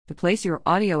To place your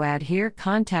audio ad here,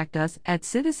 contact us at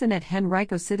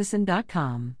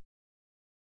citizen@henricocitizen.com.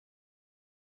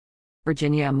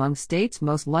 Virginia among states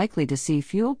most likely to see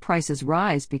fuel prices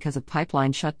rise because of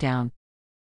pipeline shutdown.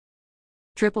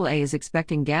 AAA is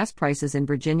expecting gas prices in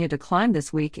Virginia to climb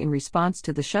this week in response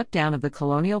to the shutdown of the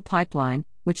Colonial Pipeline,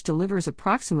 which delivers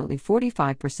approximately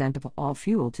 45% of all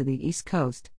fuel to the East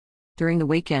Coast. During the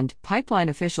weekend, pipeline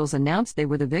officials announced they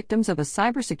were the victims of a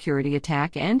cybersecurity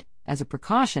attack and, as a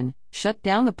precaution, shut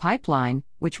down the pipeline,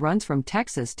 which runs from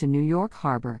Texas to New York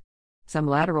Harbor. Some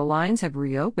lateral lines have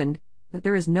reopened, but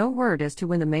there is no word as to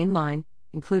when the main line,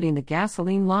 including the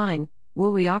gasoline line,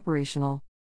 will be operational.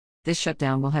 This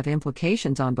shutdown will have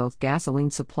implications on both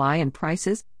gasoline supply and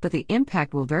prices, but the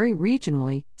impact will vary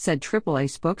regionally, said AAA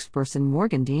spokesperson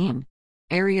Morgan Dean.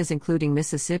 Areas including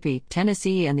Mississippi,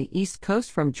 Tennessee, and the East Coast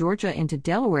from Georgia into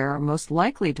Delaware are most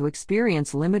likely to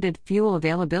experience limited fuel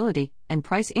availability and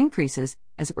price increases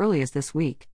as early as this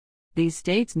week. These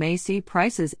states may see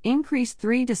prices increase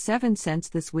 3 to 7 cents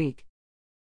this week.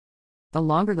 The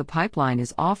longer the pipeline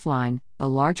is offline, the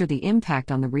larger the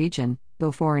impact on the region,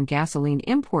 though foreign gasoline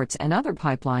imports and other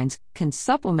pipelines can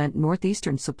supplement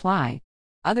northeastern supply.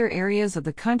 Other areas of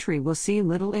the country will see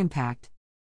little impact.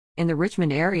 In the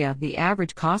Richmond area, the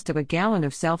average cost of a gallon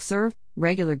of self-serve,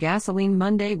 regular gasoline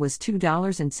Monday was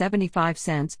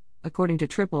 $2.75, according to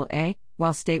AAA,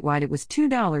 while statewide it was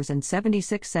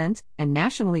 $2.76 and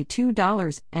nationally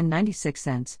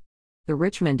 $2.96. The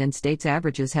Richmond and state's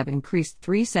averages have increased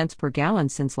 3 cents per gallon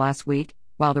since last week,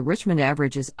 while the Richmond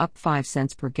average is up 5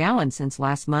 cents per gallon since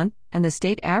last month, and the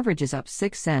state average is up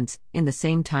 6 cents in the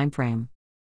same timeframe.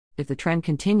 If the trend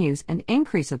continues, an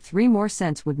increase of 3 more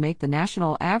cents would make the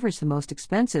national average the most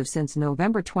expensive since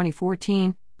November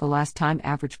 2014, the last time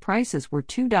average prices were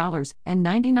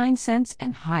 $2.99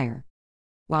 and higher.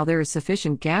 While there is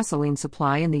sufficient gasoline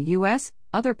supply in the U.S.,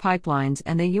 other pipelines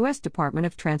and the U.S. Department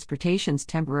of Transportation's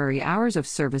temporary hours of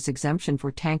service exemption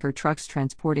for tanker trucks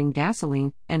transporting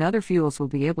gasoline and other fuels will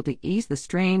be able to ease the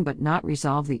strain but not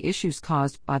resolve the issues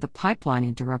caused by the pipeline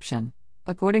interruption.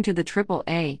 According to the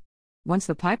AAA, once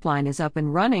the pipeline is up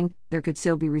and running, there could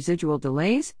still be residual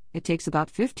delays. It takes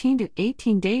about 15 to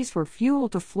 18 days for fuel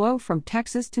to flow from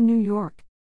Texas to New York.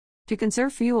 To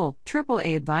conserve fuel,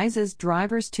 AAA advises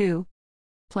drivers to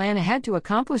plan ahead to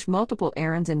accomplish multiple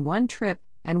errands in one trip,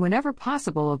 and whenever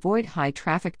possible avoid high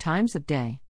traffic times of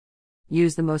day.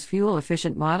 Use the most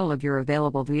fuel-efficient model of your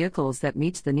available vehicles that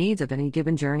meets the needs of any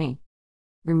given journey.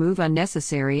 Remove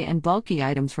unnecessary and bulky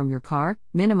items from your car,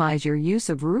 minimize your use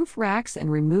of roof racks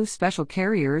and remove special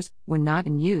carriers when not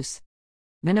in use.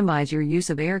 Minimize your use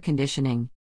of air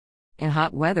conditioning. In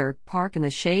hot weather, park in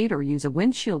the shade or use a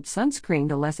windshield sunscreen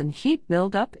to lessen heat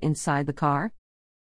buildup inside the car.